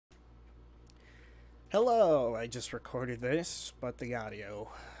Hello, I just recorded this, but the audio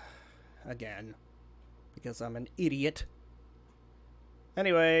again because I'm an idiot.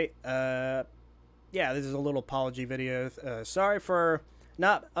 Anyway, yeah, this is a little apology video. Sorry for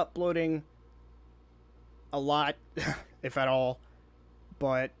not uploading a lot, if at all,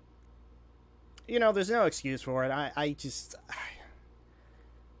 but there's no excuse for it.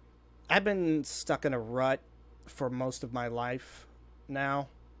 I've been stuck in a rut for most of my life now,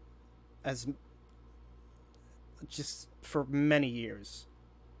 as just for many years.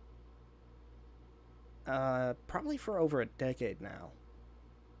 Probably for over a decade now.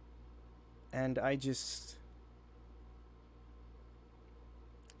 And it's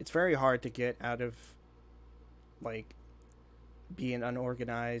very hard to get out of, like, being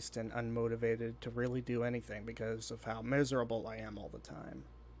unorganized and unmotivated to really do anything because of how miserable I am all the time.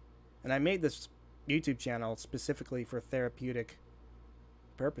 And I made this YouTube channel specifically for therapeutic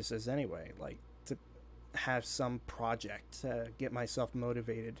purposes anyway, like to have some project to get myself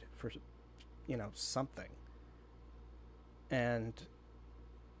motivated for, something. And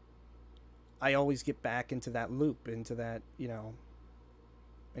I always get back into that loop, into that,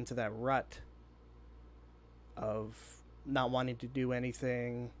 into that rut of not wanting to do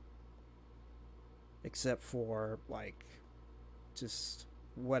anything except for, like, just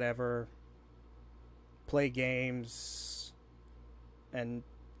whatever, play games and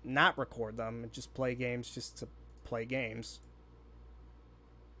not record them, and just play games just to play games.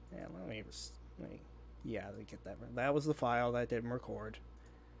 Yeah, yeah, let me get that. That was the file that didn't record.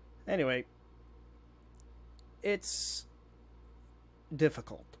 Anyway, it's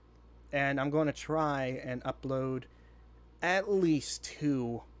difficult, and I'm going to try and upload at least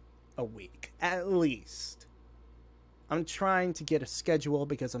 2 a week. At least. I'm trying to get a schedule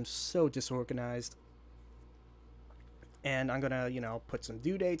because I'm so disorganized. And I'm going to, put some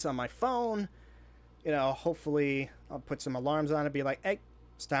due dates on my phone. Hopefully I'll put some alarms on and be like, hey,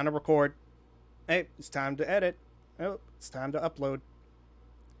 it's time to record. Hey, it's time to edit. Oh, it's time to upload.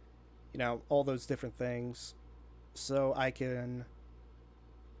 All those different things. So I can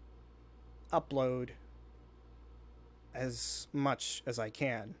upload as much as I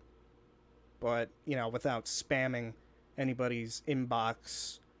can. But, without spamming anybody's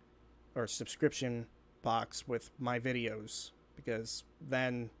inbox or subscription box with my videos, because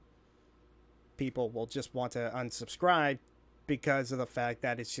then people will just want to unsubscribe because of the fact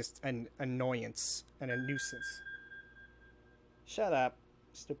that it's just an annoyance and a nuisance. Shut up,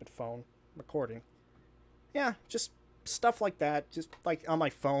 stupid phone. Recording. Yeah, just stuff like that. Just like on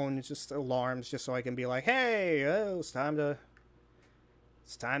my phone, just alarms, just so I can be like, hey, it's time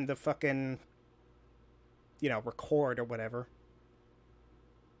to fucking, record or whatever.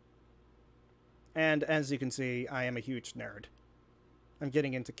 And as you can see, I am a huge nerd. I'm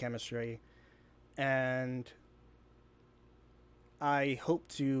getting into chemistry, and I hope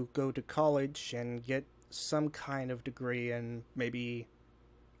to go to college and get some kind of degree in maybe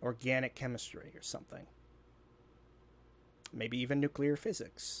organic chemistry or something. Maybe even nuclear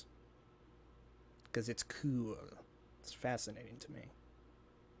physics. Because it's cool. It's fascinating to me.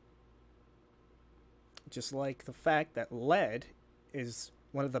 Just like the fact that lead is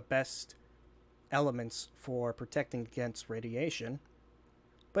one of the best elements for protecting against radiation.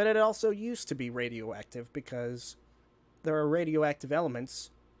 But it also used to be radioactive because there are radioactive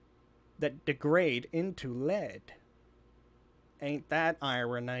elements that degrade into lead. Ain't that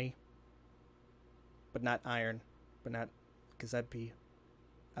irony? But not iron. But not... because that'd be...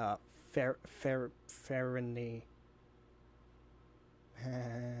 Ferrony.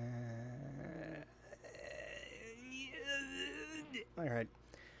 Alright.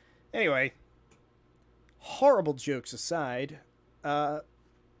 Anyway. Horrible jokes aside.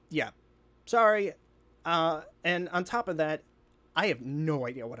 Yeah. Sorry. And on top of that, I have no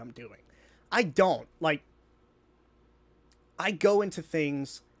idea what I'm doing. I don't. Like, I go into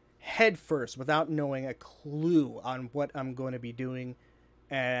things head first without knowing a clue on what I'm going to be doing,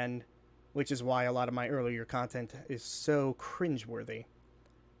 and which is why a lot of my earlier content is so cringeworthy.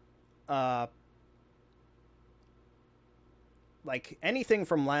 Like, anything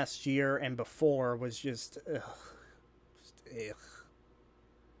from last year and before was just, ugh. Just, ugh.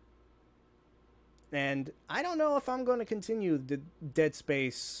 And I don't know if I'm going to continue the Dead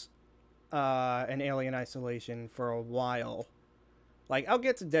Space and Alien Isolation for a while. Like, I'll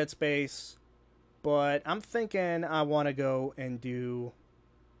get to Dead Space, but I'm thinking I want to go and do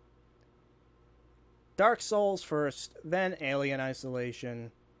Dark Souls first, then Alien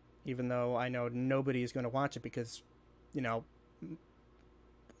Isolation, even though I know nobody's going to watch it because,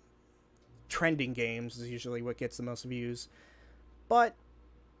 trending games is usually what gets the most views. But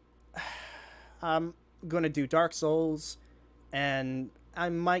going to do Dark Souls, and I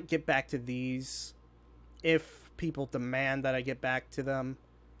might get back to these if people demand that I get back to them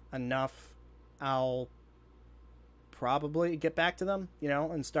enough. I'll probably get back to them, you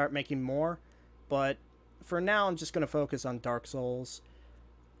know, and start making more. But for now, I'm just going to focus on Dark Souls.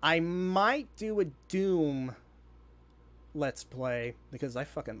 I might do a Doom Let's Play, because I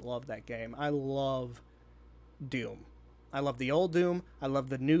fucking love that game. I love Doom. I love the old Doom. I love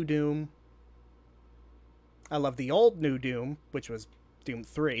the new Doom. I love the old new Doom, which was Doom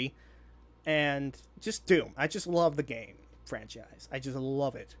 3. And just Doom. I just love the game franchise. I just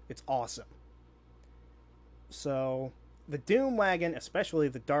love it. It's awesome. So, the Doom wagon, especially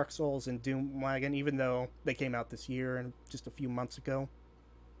the Dark Souls and Doom wagon, even though they came out this year and just a few months ago,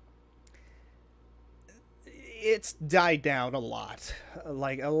 it's died down a lot.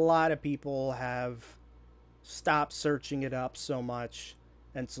 Like, a lot of people have stopped searching it up so much,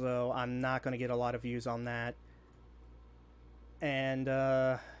 and so I'm not going to get a lot of views on that. And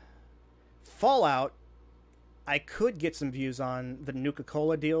Fallout, I could get some views on the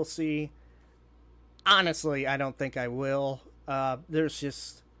Nuka-Cola DLC. Honestly, I don't think I will. There's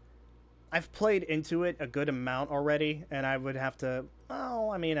just... I've played into it a good amount already, and I would have to... Well,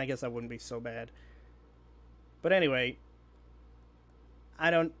 I mean, I guess that wouldn't be so bad. But anyway,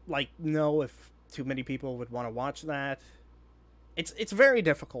 I don't, know if too many people would want to watch that. It's very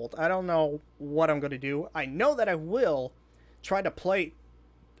difficult. I don't know what I'm going to do. I know that I will try to play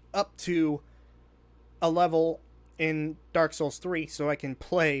up to a level in Dark Souls 3 so I can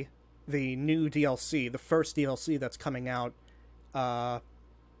play the new DLC, the first DLC that's coming out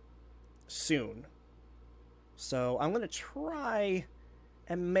soon. So I'm going to try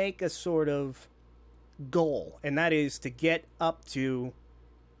and make a sort of goal, and that is to get up to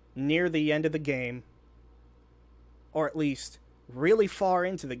near the end of the game, or at least really far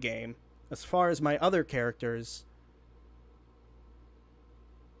into the game, as far as my other characters,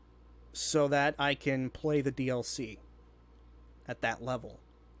 so that I can play the DLC at that level.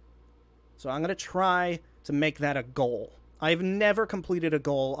 So I'm going to try to make that a goal. I've never completed a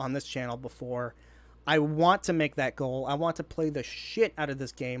goal on this channel before. I want to make that goal. I want to play the shit out of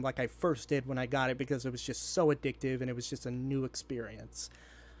this game like I first did when I got it, because it was just so addictive and it was just a new experience.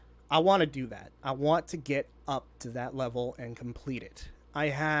 I want to do that. I want to get up to that level and complete it. I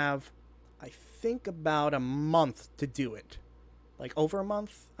have, I think, about a month to do it. Like, over a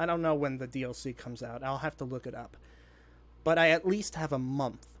month? I don't know when the DLC comes out. I'll have to look it up. But I at least have a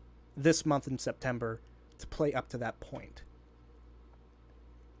month, this month in September, to play up to that point.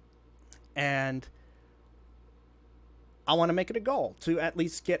 And I want to make it a goal to at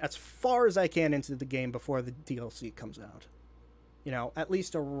least get as far as I can into the game before the DLC comes out. You know, at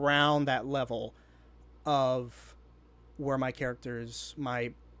least around that level of where my characters,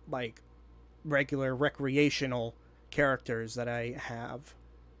 my, regular recreational characters that I have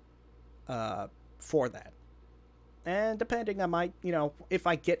for that. And depending, I might, if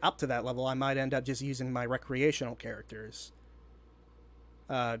I get up to that level, I might end up just using my recreational characters.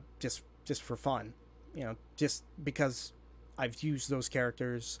 Just for fun. Just because I've used those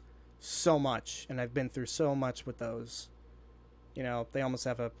characters so much, and I've been through so much with those. They almost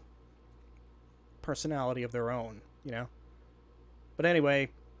have a personality of their own, But anyway,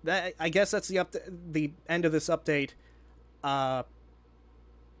 I guess that's the end of this update. I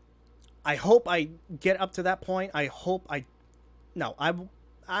hope I get up to that point. I hope I'm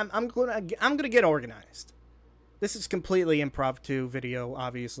gonna get organized. This is completely impromptu video,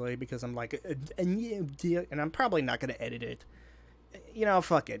 obviously, because I'm and I'm probably not gonna edit it.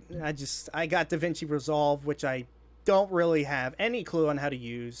 Fuck it. I got DaVinci Resolve, which I don't really have any clue on how to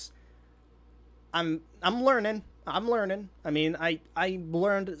use. I'm learning. I mean, I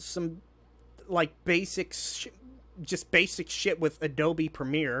learned some basic shit with Adobe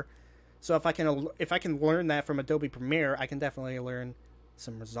Premiere. So if I can learn that from Adobe Premiere, I can definitely learn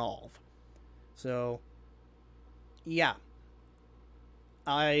some Resolve. So yeah.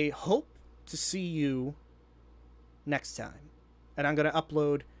 I hope to see you next time. And I'm going to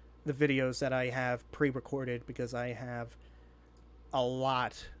upload the videos that I have pre-recorded, because I have a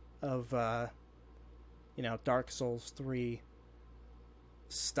lot of Dark Souls 3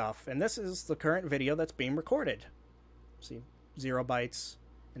 stuff. And this is the current video that's being recorded. See, 0 bytes,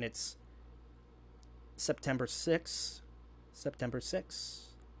 and it's September 6th.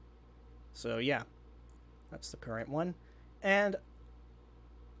 So yeah, that's the current one. And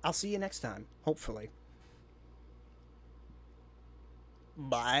I'll see you next time, hopefully.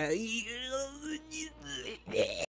 Bye.